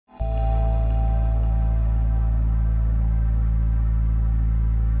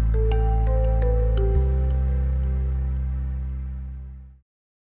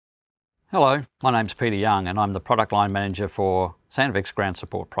Hello, my name's Peter Young and I'm the Product Line Manager for Sandvik's ground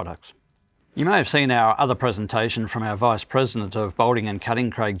support products. You may have seen our other presentation from our Vice President of Bolting and Cutting,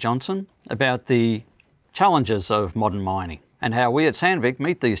 Craig Johnson, about the challenges of modern mining and how we at Sandvik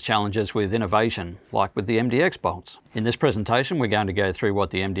meet these challenges with innovation, like with the MDX bolts. In this presentation, we're going to go through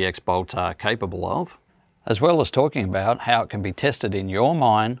what the MDX bolts are capable of, as well as talking about how it can be tested in your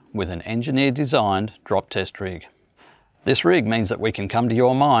mine with an engineer-designed drop test rig. This rig means that we can come to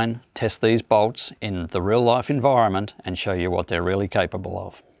your mine, test these bolts in the real-life environment and show you what they're really capable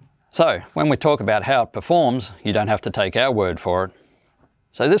of. So, when we talk about how it performs, you don't have to take our word for it.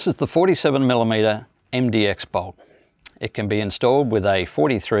 So this is the 47mm MDX bolt. It can be installed with a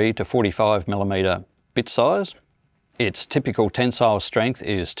 43 to 45mm bit size. Its typical tensile strength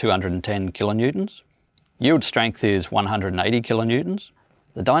is 210 kilonewtons. Yield strength is 180 kilonewtons.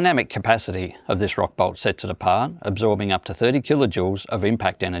 The dynamic capacity of this rock bolt sets it apart, absorbing up to 30 kilojoules of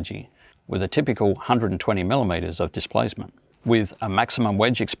impact energy with a typical 120 millimeters of displacement, with a maximum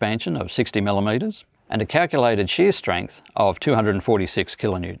wedge expansion of 60 millimeters and a calculated shear strength of 246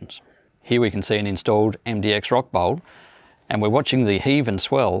 kilonewtons. Here we can see an installed MDX rock bolt, and we're watching the heave and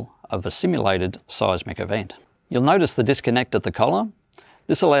swell of a simulated seismic event. You'll notice the disconnect at the collar.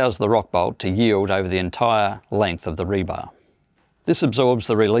 This allows the rock bolt to yield over the entire length of the rebar. This absorbs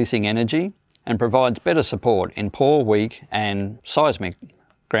the releasing energy and provides better support in poor, weak and seismic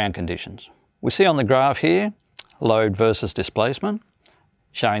ground conditions. We see on the graph here load versus displacement,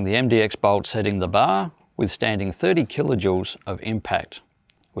 showing the MDX bolt setting the bar, withstanding 30 kilojoules of impact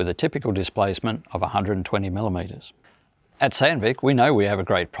with a typical displacement of 120 millimeters. At Sandvik, we know we have a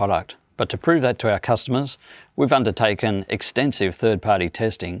great product, but to prove that to our customers, we've undertaken extensive third-party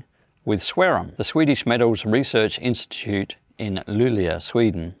testing with Swearum, the Swedish Metals Research Institute in Luleå,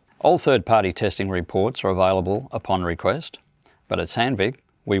 Sweden. All third-party testing reports are available upon request, but at Sandvik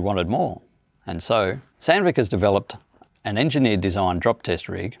we wanted more. And so Sandvik has developed an engineered design drop test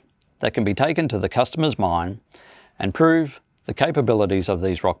rig that can be taken to the customer's mine and prove the capabilities of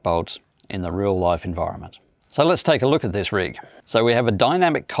these rock bolts in the real-life environment. So let's take a look at this rig. So we have a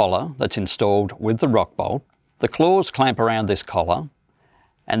dynamic collar that's installed with the rock bolt. The claws clamp around this collar,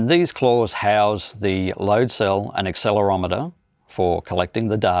 and these claws house the load cell and accelerometer for collecting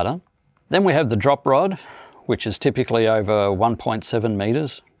the data. Then we have the drop rod, which is typically over 1.7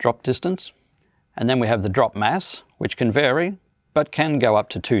 meters drop distance. And then we have the drop mass, which can vary, but can go up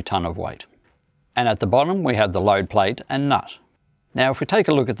to 2 ton of weight. And at the bottom, we have the load plate and nut. Now, if we take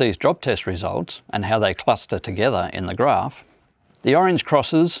a look at these drop test results and how they cluster together in the graph, the orange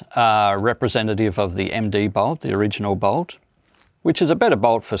crosses are representative of the MD bolt, the original bolt, which is a better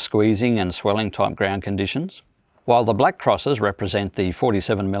bolt for squeezing and swelling type ground conditions, while the black crosses represent the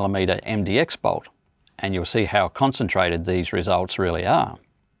 47mm MDX bolt, and you'll see how concentrated these results really are,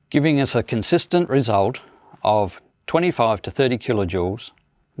 giving us a consistent result of 25 to 30 kilojoules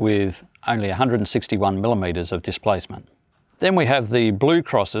with only 161 millimeters of displacement. Then we have the blue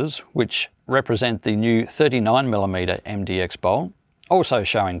crosses, which represent the new 39mm MDX bolt, also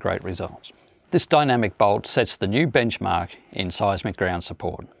showing great results. This dynamic bolt sets the new benchmark in seismic ground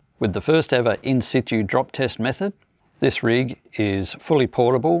support. With the first ever in-situ drop test method, this rig is fully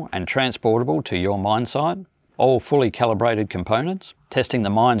portable and transportable to your mine site, all fully calibrated components, testing the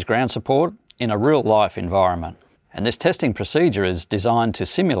mine's ground support in a real-life environment. And this testing procedure is designed to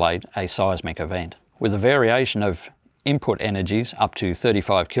simulate a seismic event, with a variation of input energies up to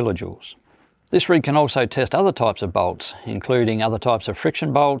 35 kilojoules. This rig can also test other types of bolts, including other types of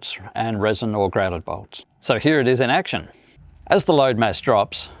friction bolts and resin or grouted bolts. So here it is in action. As the load mass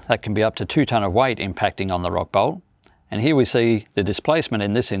drops, that can be up to 2 ton of weight impacting on the rock bolt, and here we see the displacement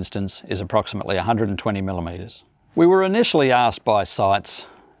in this instance is approximately 120 millimeters. We were initially asked by sites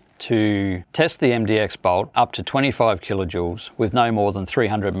to test the MDX bolt up to 25 kilojoules with no more than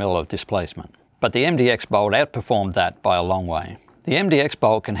 300 mil of displacement, but the MDX bolt outperformed that by a long way. The MDX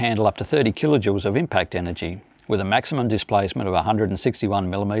bolt can handle up to 30 kilojoules of impact energy with a maximum displacement of 161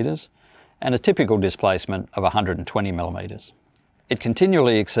 millimeters and a typical displacement of 120 millimeters. It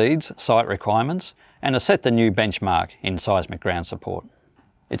continually exceeds site requirements and has set the new benchmark in seismic ground support.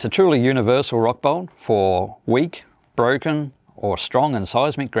 It's a truly universal rock bolt for weak, broken or strong and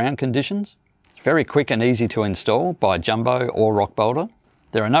seismic ground conditions. It's very quick and easy to install by jumbo or rock bolter.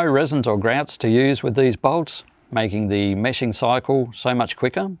 There are no resins or grouts to use with these bolts, making the meshing cycle so much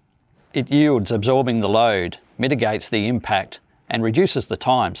quicker. It yields absorbing the load, mitigates the impact and reduces the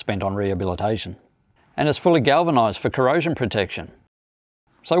time spent on rehabilitation. And it's fully galvanised for corrosion protection.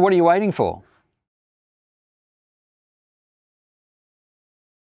 So what are you waiting for?